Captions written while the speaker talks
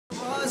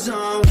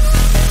zone.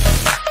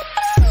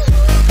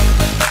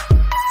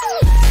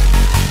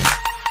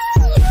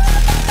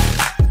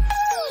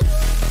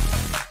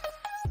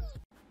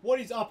 What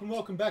is up and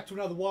welcome back to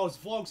another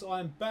WirelessVLOGS. I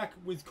am back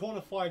with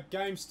Cornerflag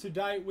Games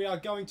today. We are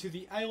going to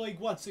the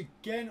A-League once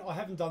again. I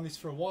haven't done this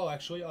for a while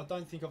actually. I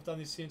don't think I've done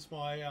this since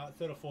my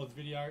third or fourth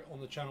video on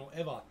the channel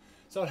ever.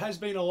 So it has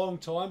been a long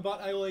time,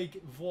 but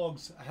A-League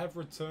vlogs have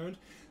returned.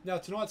 Now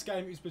tonight's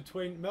game is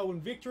between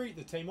Melbourne Victory,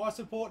 the team I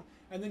support,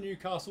 and the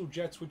Newcastle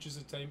Jets, which is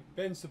a team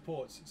Ben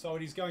supports. So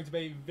it is going to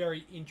be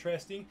very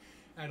interesting,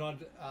 and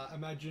I'd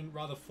imagine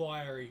rather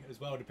fiery as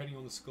well, depending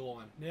on the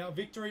scoreline. Now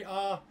Victory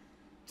are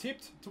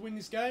tipped to win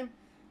this game.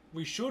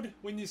 We should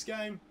win this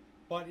game,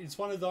 but it's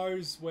one of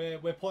those where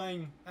we're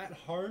playing at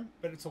home,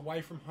 but it's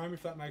away from home,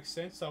 if that makes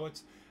sense. So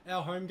it's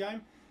our home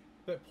game,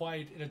 but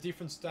played in a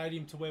different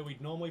stadium to where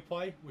we'd normally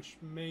play, which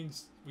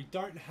means we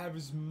don't have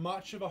as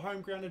much of a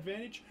home ground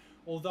advantage,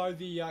 although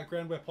the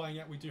ground we're playing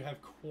at we do have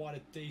quite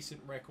a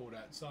decent record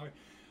at. So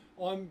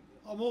I'm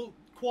all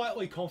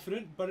quietly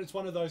confident, but it's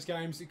one of those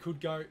games that could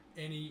go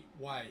any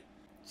way.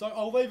 So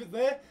I'll leave it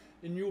there,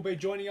 and you'll be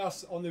joining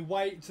us on the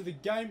way to the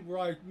game where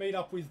I meet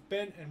up with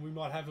Ben, and we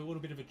might have a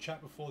little bit of a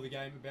chat before the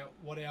game about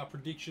what our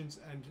predictions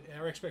and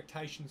our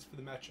expectations for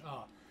the match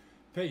are.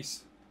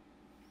 Peace.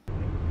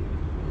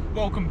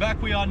 Welcome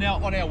back. We are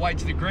now on our way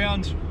to the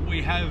ground.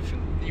 We have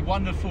the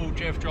wonderful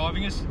Jeff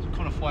driving us,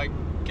 Cornerflag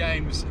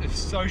Games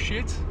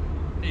associate.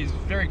 He's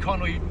very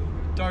kindly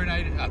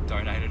donated.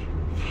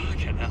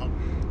 Fucking hell.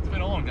 It's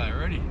been a long day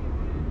already.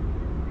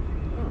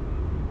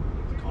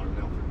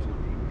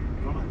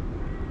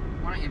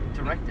 Why don't you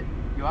direct it?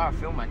 You are a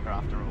filmmaker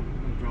after all.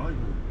 I'm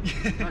driving.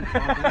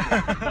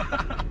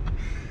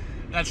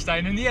 That's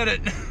staying in the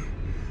edit.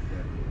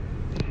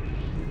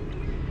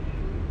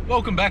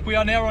 Welcome back. We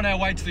are now on our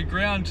way to the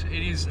ground.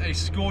 It is a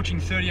scorching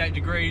 38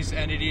 degrees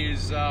and it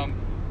is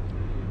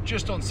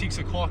just on 6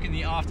 o'clock in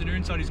the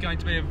afternoon, so it is going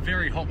to be a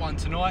very hot one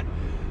tonight.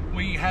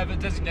 We have a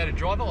designated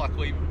driver.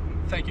 Luckily,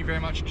 thank you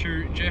very much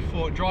to Jeff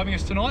for driving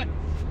us tonight.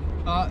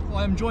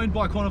 I am joined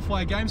by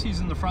Cornerflag Games. He's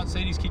in the front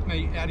seat. He's kicked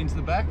me out into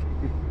the back.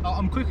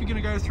 I'm quickly going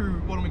to go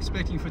through what I'm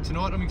expecting for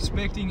tonight. I'm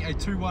expecting a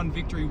 2-1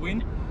 Victory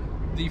win.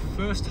 The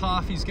first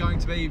half is going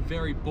to be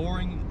very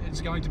boring.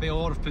 It's going to be a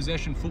lot of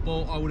possession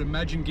football, I would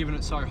imagine, given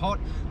it's so hot.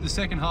 The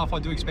second half I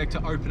do expect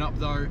to open up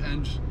though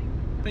and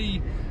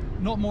be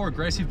not more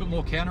aggressive but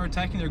more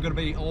counter-attacking. There are going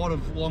to be a lot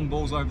of long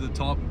balls over the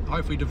top.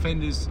 Hopefully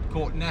defenders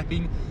caught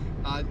napping.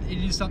 It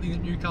is something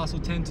that Newcastle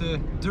tend to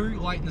do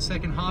late in the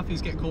second half,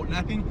 is get caught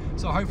napping.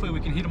 So hopefully we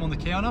can hit them on the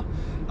counter.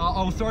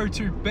 I'll throw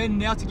to Ben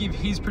now to give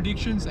his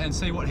predictions and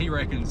see what he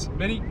reckons.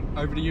 Benny,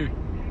 over to you.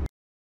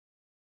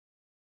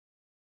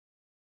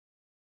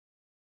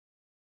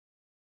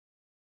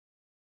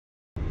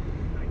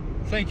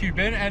 Thank you,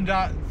 Ben, and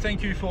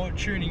thank you for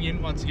tuning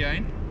in once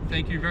again.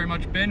 Thank you very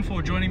much, Ben,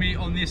 for joining me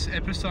on this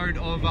episode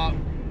of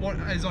what,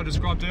 as I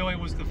described earlier,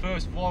 was the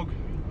first vlog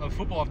of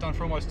football I've done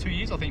for almost 2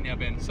 years, I think now,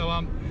 Ben. So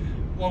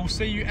we'll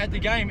see you at the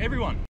game,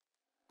 everyone.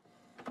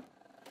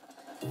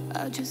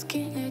 I just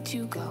can't let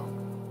you go.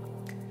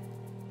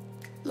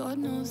 Lord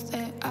knows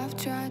that I've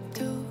tried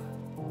to.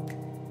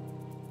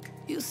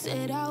 You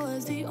said I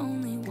was the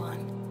only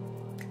one.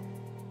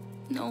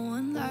 No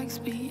one likes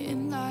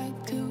being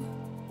lied to.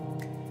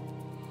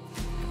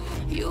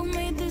 You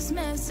made this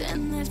mess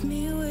and left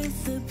me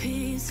with the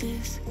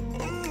pieces.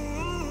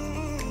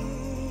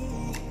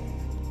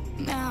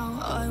 Now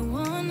I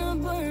wanna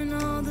burn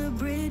all the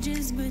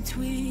bridges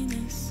between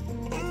us.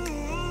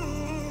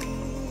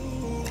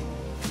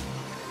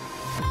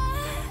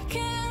 I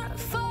can't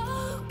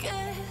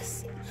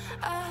focus,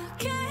 I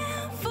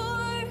can't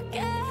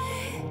forget.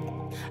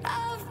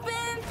 I've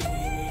been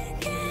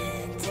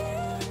thinking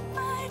too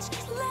much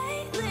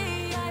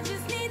lately. I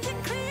just need to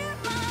clear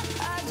my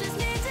head. I just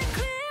need to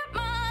clear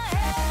my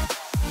head.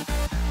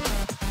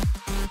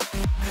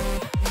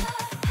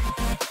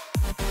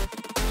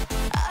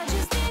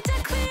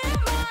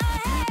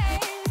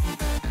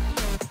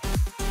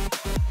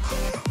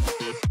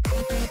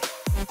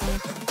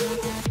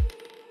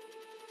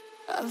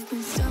 I've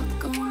been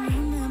stuck on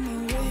your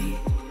memory,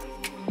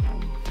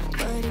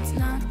 but it's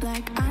not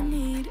like I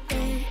need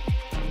it.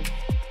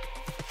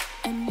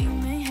 And we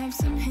may have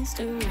some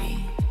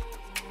history,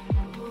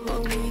 but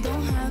we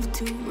don't have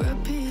to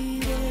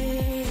repeat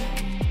it.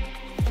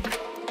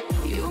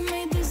 You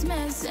made this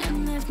mess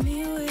and left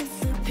me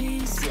with the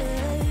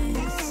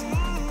pieces.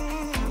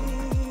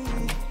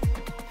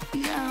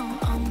 Now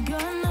I'm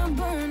gonna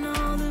burn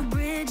all the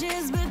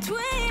bridges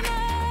between us.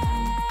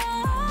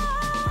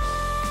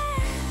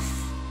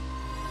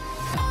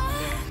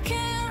 I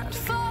can't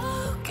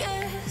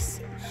focus,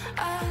 I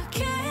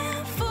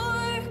can't forget.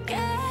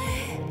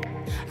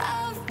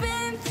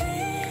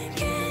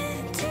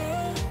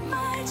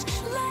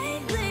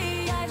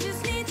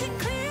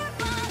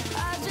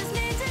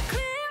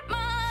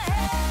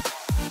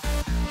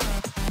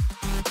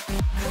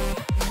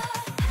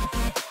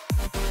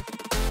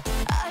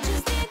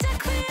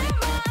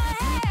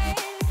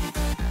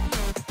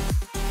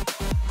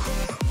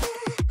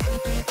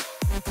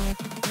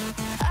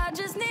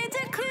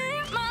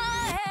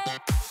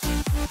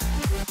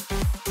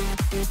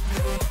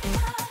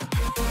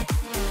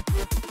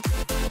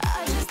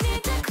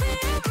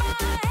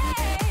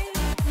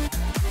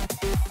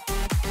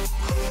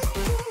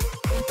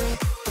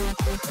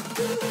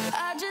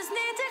 I just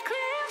need to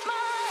clear my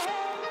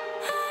head.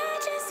 I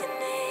just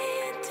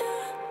need to.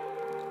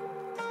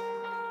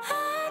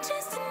 I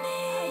just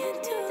need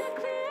to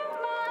clear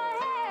my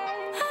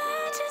head.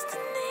 I just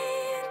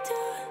need to.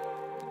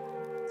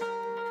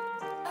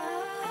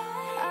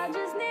 I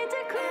just need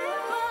to clear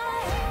my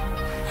head.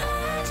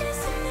 I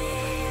just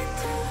need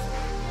to.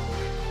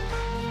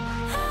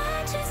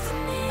 I just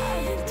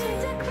need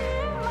to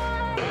clear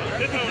my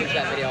head. Finish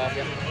that video off,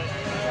 yeah.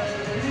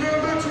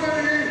 Number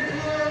 20.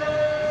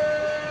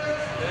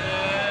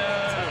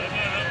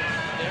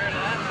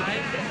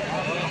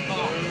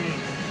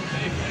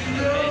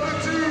 Number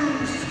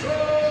 2,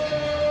 stop.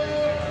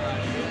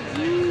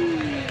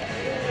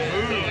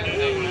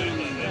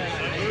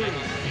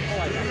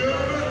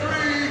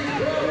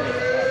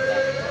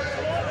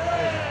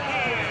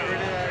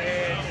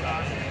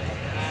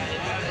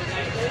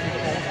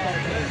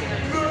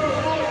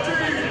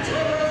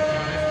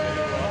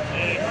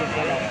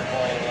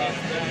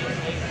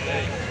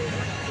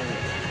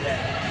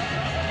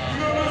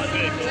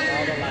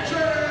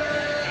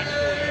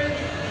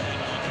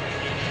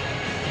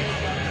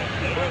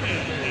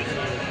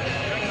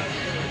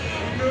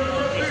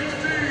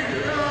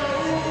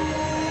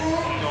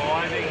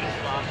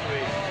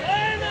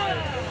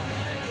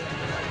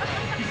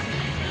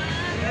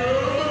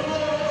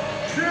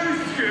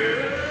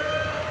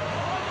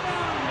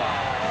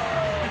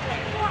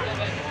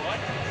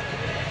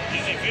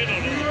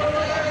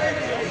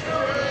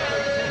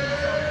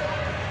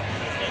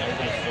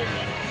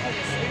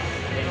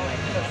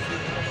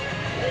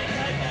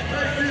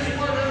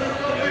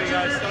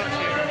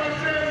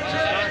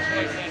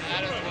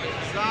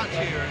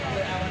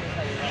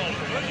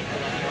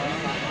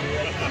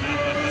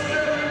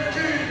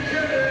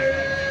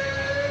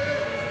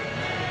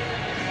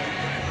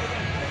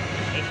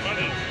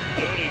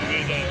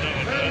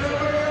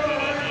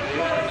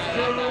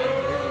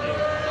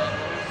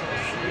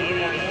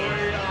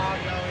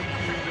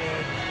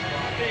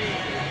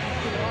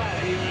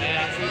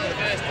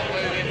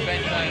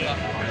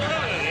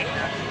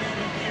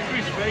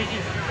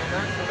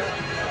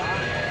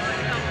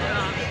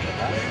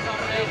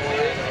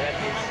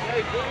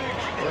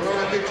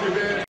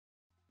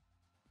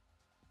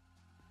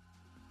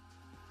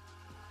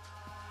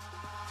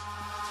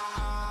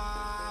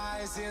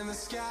 Eyes in the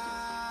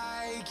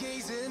sky,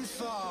 gazing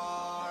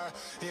far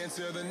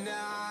into the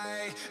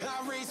night.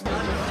 I raise my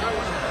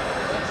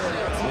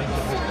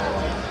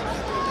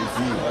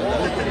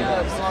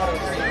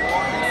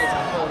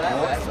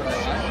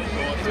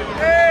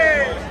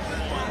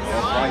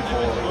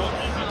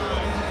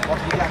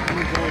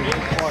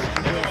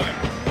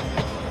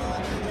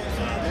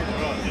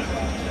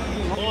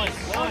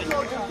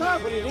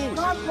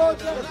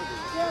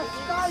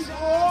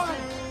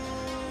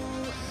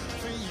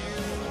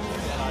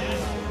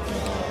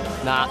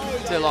Nah,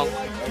 too long.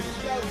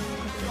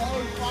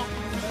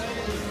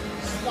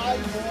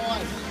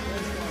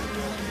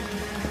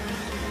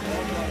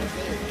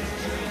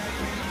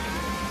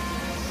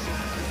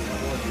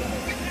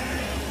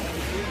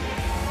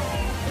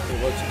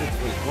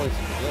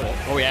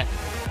 Oh yeah.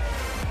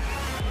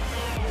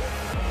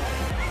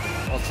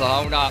 What's the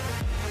hold up?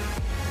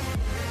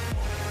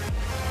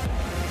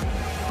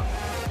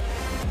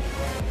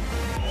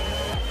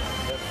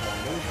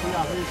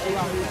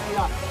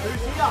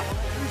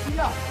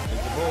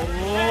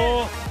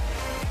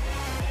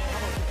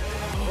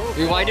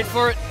 We waited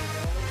for it.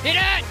 Hit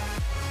it!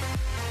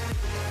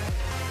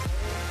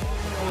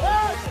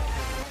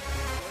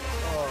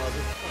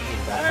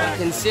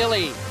 Fucking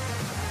silly.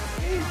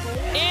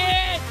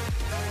 Hit!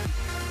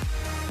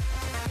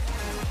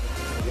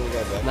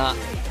 Nah.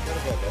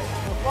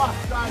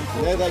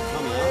 There they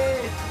come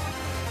out.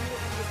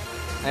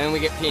 And we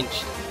get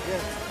pinched.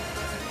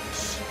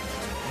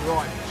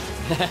 Right.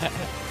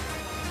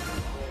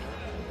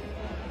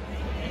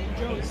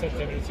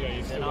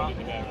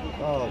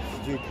 Oh,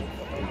 stupid.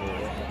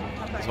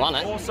 He's won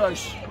it. Also,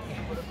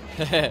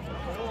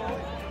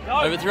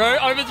 Overthrow,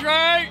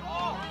 overthrow!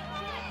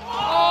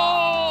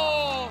 Oh!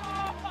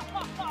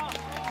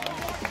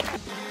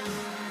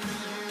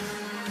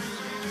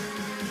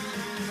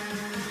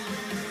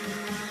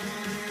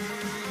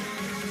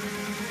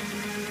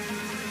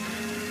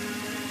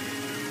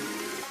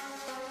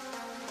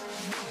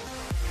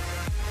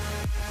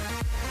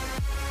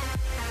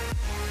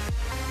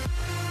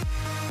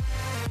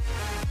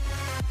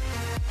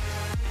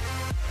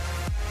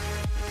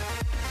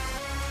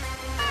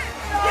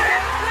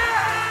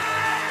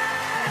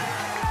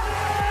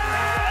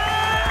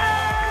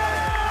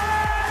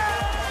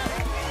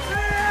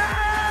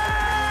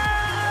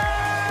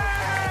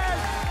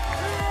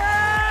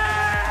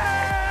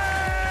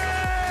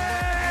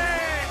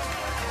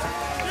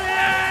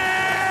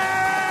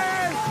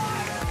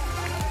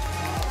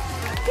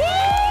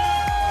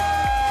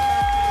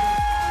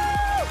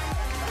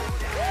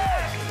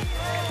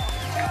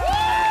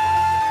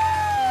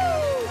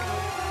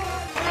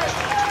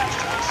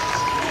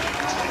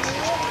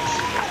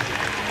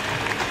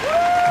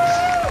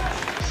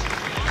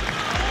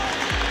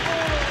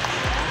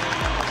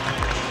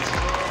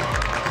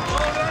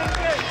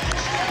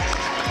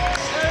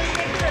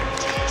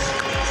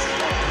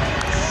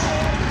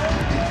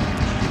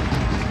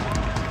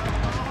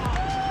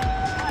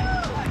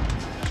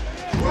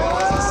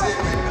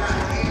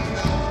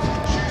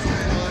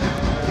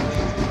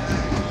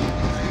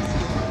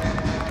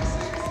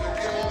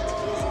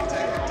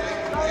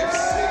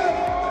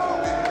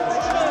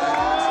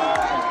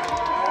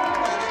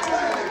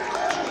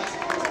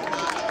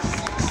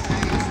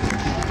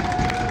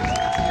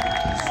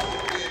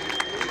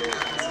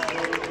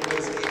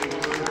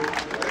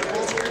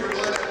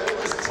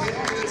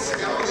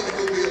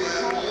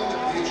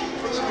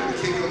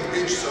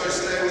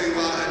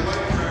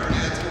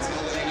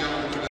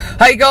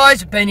 G'day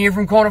guys, Ben here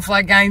from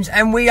Cornerflag Games,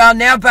 and we are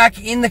now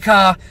back in the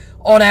car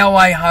on our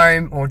way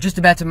home, or just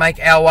about to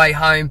make our way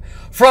home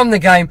from the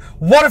game.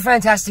 What a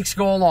fantastic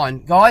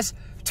scoreline, guys.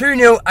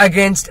 2-0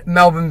 against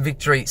Melbourne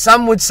Victory.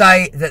 Some would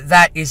say that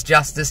that is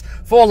justice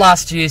for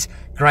last year's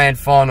grand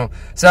final.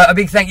 So a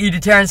big thank you to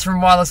Terence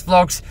from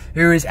WirelessVLOGS,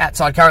 who is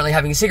outside currently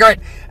having a cigarette,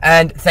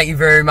 and thank you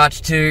very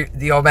much to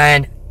the old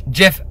man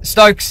Jeff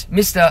Stokes,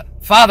 Mr.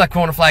 Father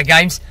Cornerflag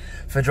Games,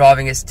 for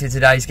driving us to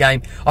today's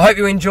game. I hope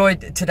you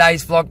enjoyed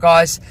today's vlog,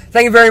 guys.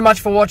 Thank you very much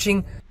for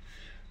watching.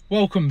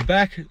 Welcome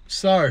back.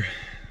 So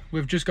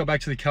we've just got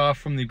back to the car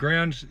from the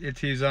ground.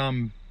 It is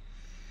it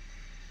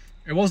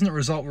wasn't the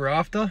result we're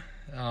after.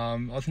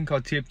 I think I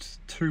tipped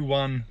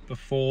 2-1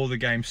 before the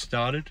game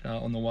started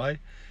on the way.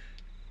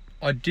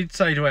 I did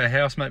say to our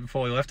housemate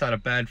before we left I had a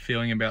bad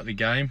feeling about the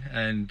game,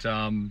 and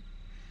to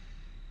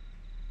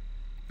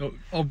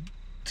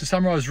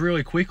summarise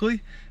really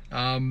quickly,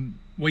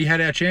 we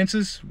had our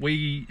chances.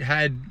 We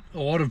had a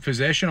lot of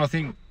possession. I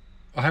think,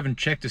 I haven't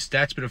checked the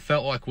stats, but it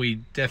felt like we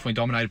definitely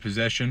dominated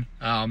possession.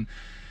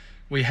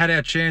 We had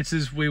our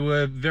chances. We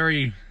were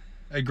very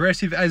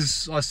aggressive.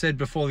 As I said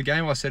before the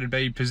game, I said it'd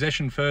be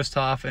possession first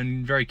half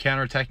and very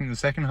counter-attacking the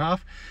second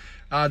half.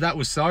 That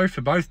was so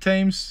for both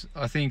teams.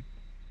 I think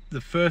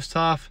the first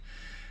half,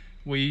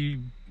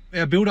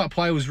 our build-up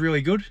play was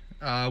really good.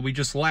 We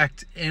just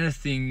lacked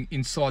anything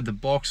inside the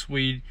box.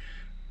 We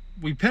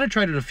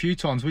penetrated a few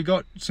times. We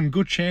got some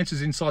good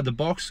chances inside the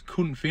box,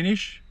 couldn't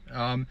finish.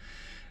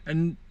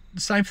 And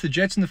same for the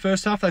Jets in the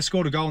first half. They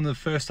scored a goal in the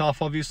first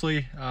half,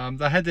 obviously.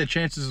 They had their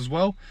chances as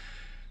well.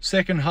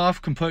 Second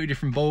half, completely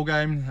different ball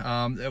game.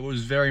 It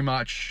was very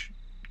much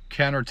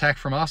counter-attack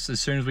from us. As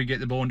soon as we get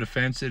the ball in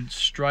defence, it's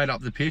straight up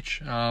the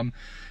pitch. And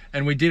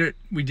we did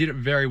it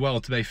very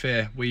well, to be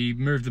fair. We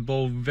moved the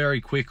ball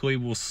very quickly.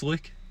 We were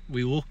slick.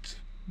 We looked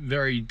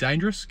very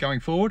dangerous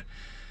going forward.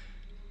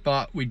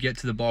 But we'd get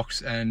to the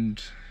box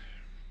and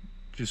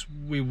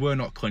we were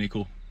not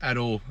clinical at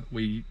all.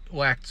 We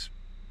lacked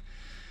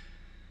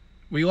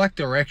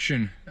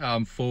direction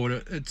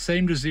forward. It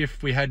seemed as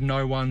if we had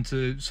no one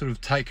to sort of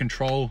take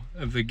control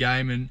of the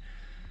game and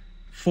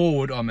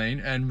forward,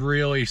 and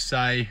really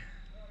say,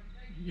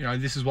 you know,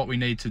 this is what we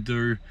need to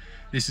do.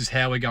 This is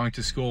how we're going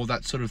to score,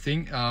 that sort of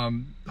thing.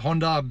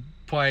 Honda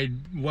played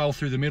well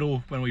through the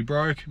middle when we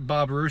broke.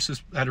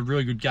 Barbarousis had a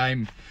really good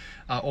game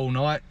all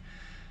night.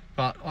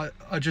 But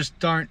I just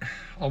don't,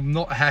 I'm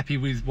not happy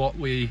with what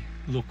we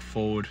look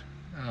forward,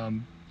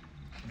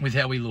 with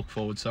how we look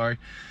forward, sorry.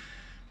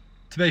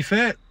 To be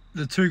fair,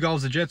 the 2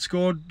 goals the Jets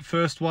scored,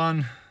 first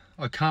one,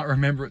 I can't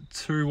remember it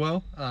too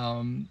well.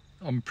 I'm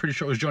pretty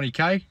sure it was Johnny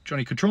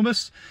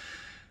Katrumbis.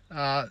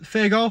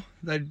 Fair goal,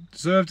 they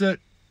deserved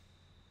it.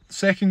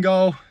 Second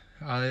goal,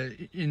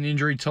 in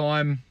injury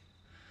time,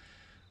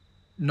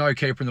 no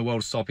keeper in the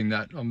world is stopping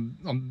that.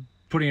 I'm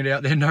putting it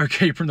out there, no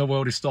keeper in the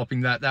world is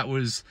stopping that. That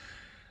was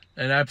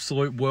an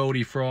absolute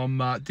worldie from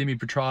Dimi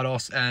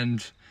Petrados,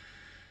 and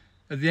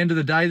at the end of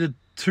the day, the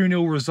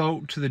 2-0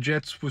 result to the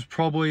Jets was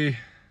probably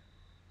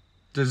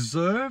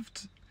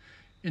deserved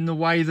in the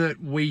way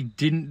that we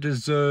didn't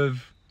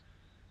deserve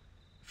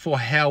for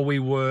how we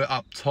were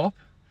up top.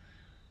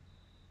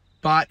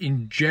 But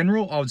in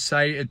general, I would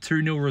say a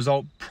 2-0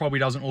 result probably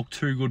doesn't look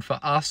too good for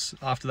us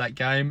after that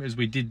game, as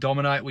we did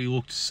dominate. We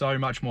looked so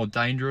much more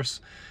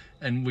dangerous,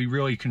 and we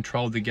really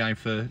controlled the game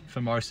for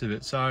most of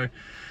it. So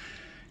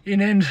in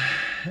end,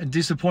 a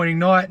disappointing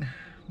night,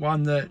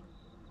 one that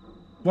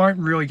won't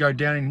really go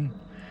down in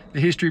the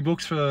history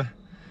books for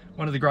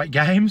one of the great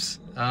games.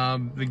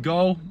 The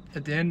goal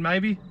at the end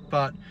maybe,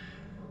 but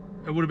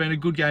it would have been a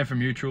good game for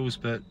neutrals,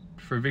 but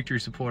for a Victory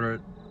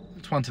supporter,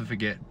 it's one to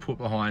forget, put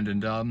behind,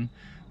 and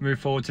move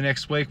forward to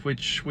next week,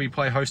 which we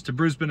play host to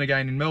Brisbane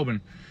again in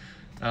Melbourne.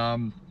 I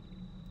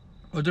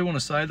do want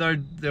to say though,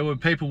 there were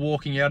people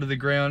walking out of the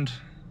ground,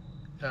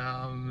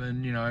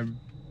 and you know,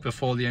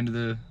 before the end of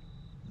the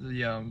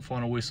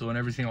final whistle and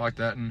everything like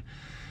that, and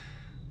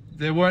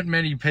there weren't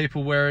many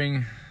people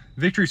wearing,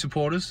 Victory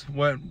supporters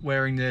weren't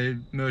wearing their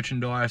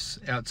merchandise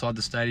outside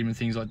the stadium and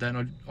things like that.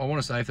 And I want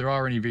to say, if there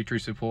are any Victory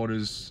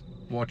supporters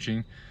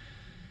watching,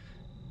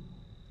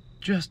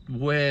 just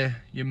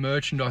wear your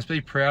merchandise.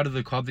 Be proud of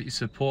the club that you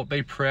support.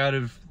 Be proud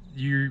of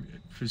you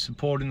for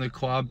supporting the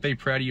club. Be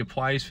proud of your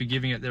players for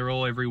giving it their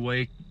all every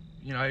week.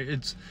 You know,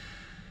 it's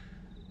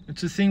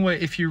a thing where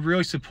if you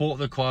really support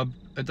the club,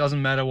 it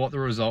doesn't matter what the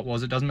result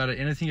was. It doesn't matter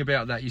anything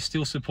about that. You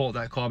still support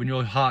that club, and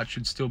your heart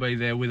should still be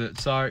there with it.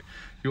 So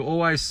you'll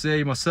always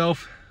see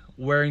myself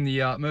wearing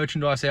the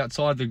merchandise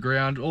outside the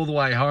ground all the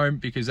way home,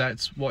 because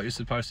that's what you're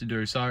supposed to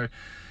do. So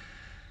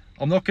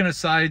I'm not going to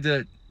say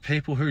that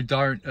people who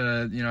don't,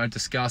 you know,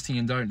 disgusting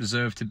and don't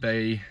deserve to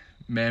be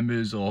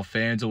members or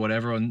fans or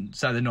whatever, and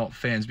say they're not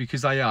fans,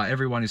 because they are.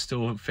 Everyone is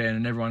still a fan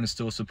and everyone is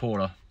still a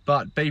supporter.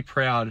 But be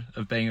proud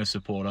of being a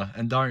supporter,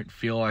 and don't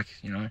feel like,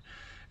 you know,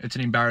 it's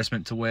an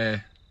embarrassment to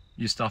wear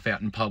your stuff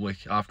out in public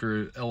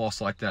after a loss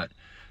like that.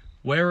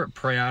 Wear it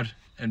proud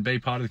and be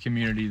part of the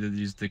community that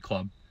is the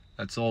club.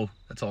 That's all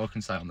I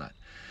can say on that.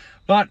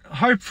 But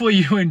hopefully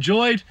you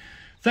enjoyed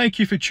Thank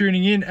you for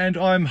tuning in, and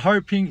I'm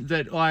hoping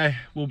that I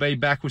will be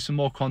back with some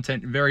more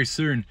content very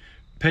soon.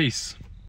 Peace.